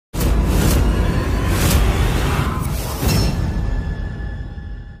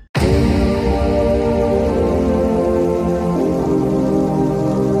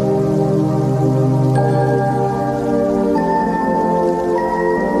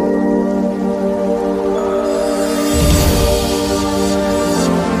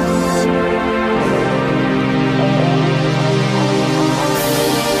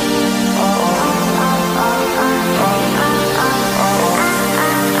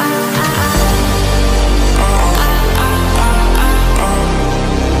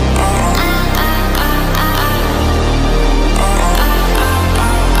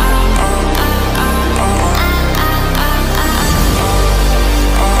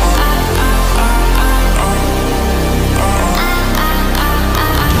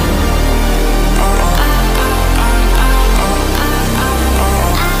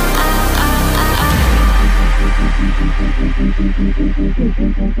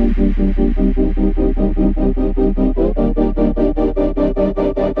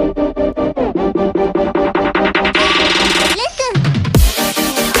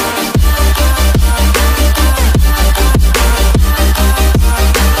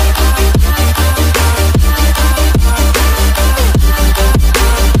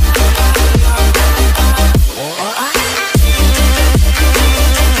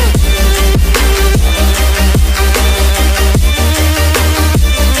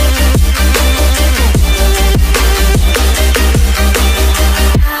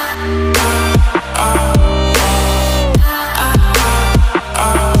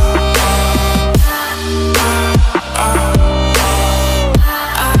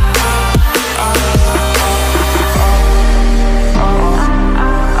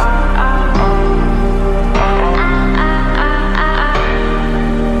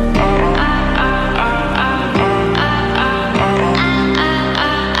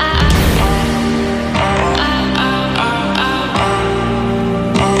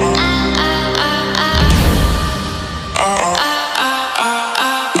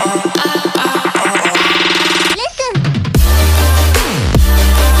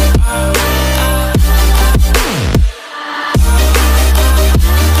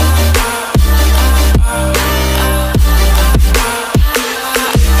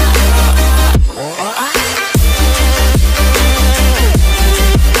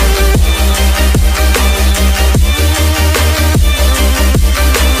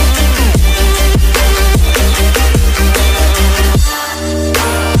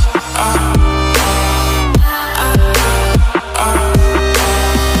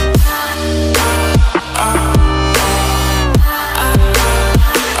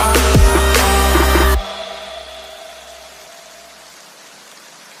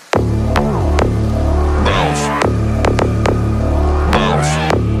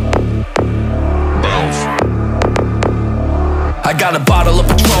got a bottle of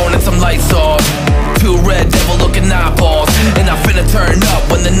Patron and some lights off, 2 red devil looking eyeballs, and I finna turn up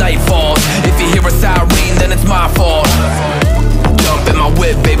when the night falls. If you hear a siren, then it's my fault. Jump in my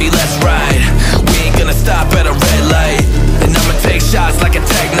whip, baby, let's ride. We ain't gonna stop at a red light, and I'ma take shots like a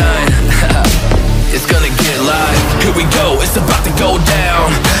Tech 9. It's gonna get live. Here we go, it's about to go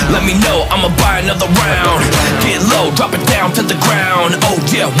down. Let me know, I'ma buy another round. Get low, drop it down to the ground. Oh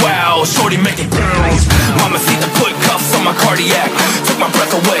yeah, wow, shorty making bounce. Mama see the put cuffs on my cardiac. Took my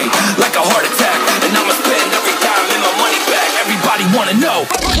breath away like a heart attack. And I'ma spend every dime and my money back. Everybody wanna know.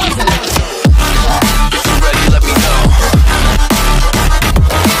 If you're ready, let me know.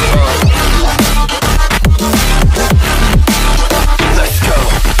 Let's go.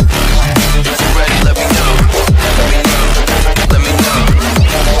 If you're ready, let me know. Let me know. Let me know.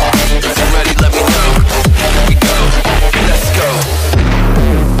 If you're ready, let me know. Here we go. Let's go.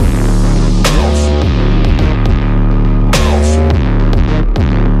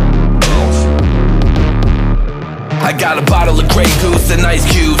 I got a bottle of Grey Goose and ice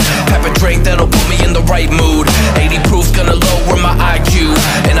cubes. Type of drink that'll put me in the right mood. 80 proof's gonna lower my IQ.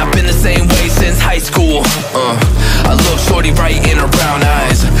 And I've been the same way since high school. I look shorty right in her brown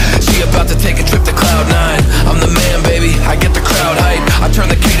eyes. She about to take a trip to Cloud 9. I'm the man, baby, I get the crowd hype. I turn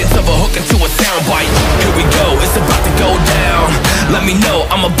the cadence of a hook into a soundbite. Here we go, it's about to go down. Let me know,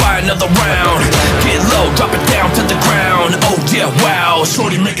 I'ma buy another round. Get low, drop it down to the ground. Oh yeah, wow,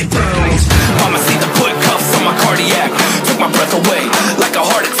 shorty making bounce. Mama see the put cuffs on my cardiac. Took my breath away like a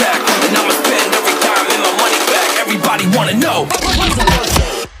heart attack. And I'ma spend every dime and my money back. Everybody wanna know.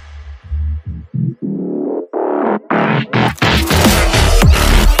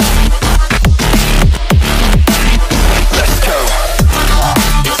 Let's go.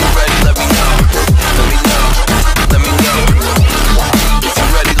 If you're ready, let me know. Let me know. Let me know. If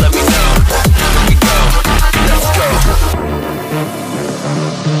you're ready, let me know. Here we go. Let's go.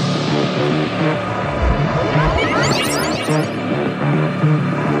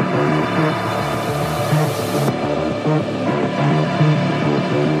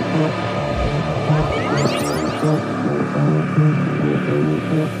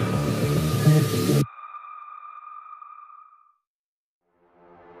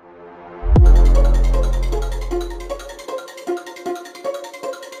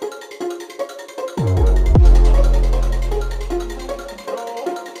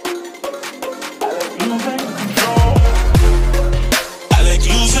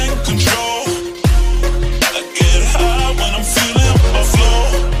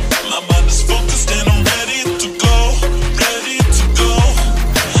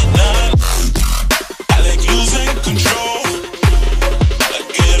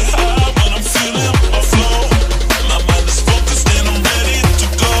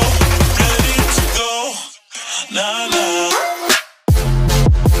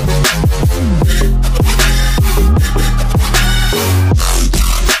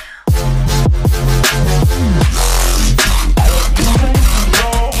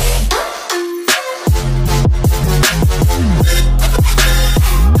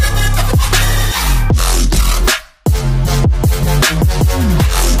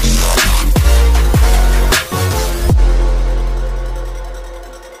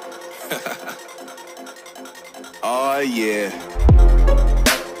 Oh yeah.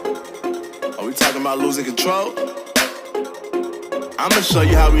 Are we talking about losing control? I'ma show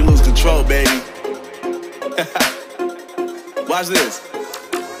you how we lose control, baby. Watch this.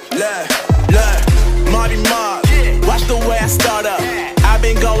 Look, Marty Mark. Watch the way I start up. I've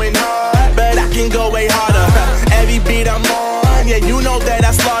been going hard, but I can go way harder. Every beat I'm on, yeah, you know that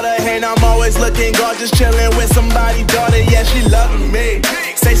I slaughter. And I'm always looking gorgeous, chilling with somebody's daughter. Yeah, she loving me.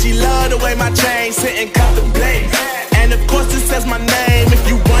 Say she love the way my chain sit and contemplate. And of course it says my name if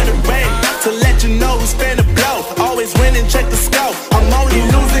you wanna rate. To let you know who's spinning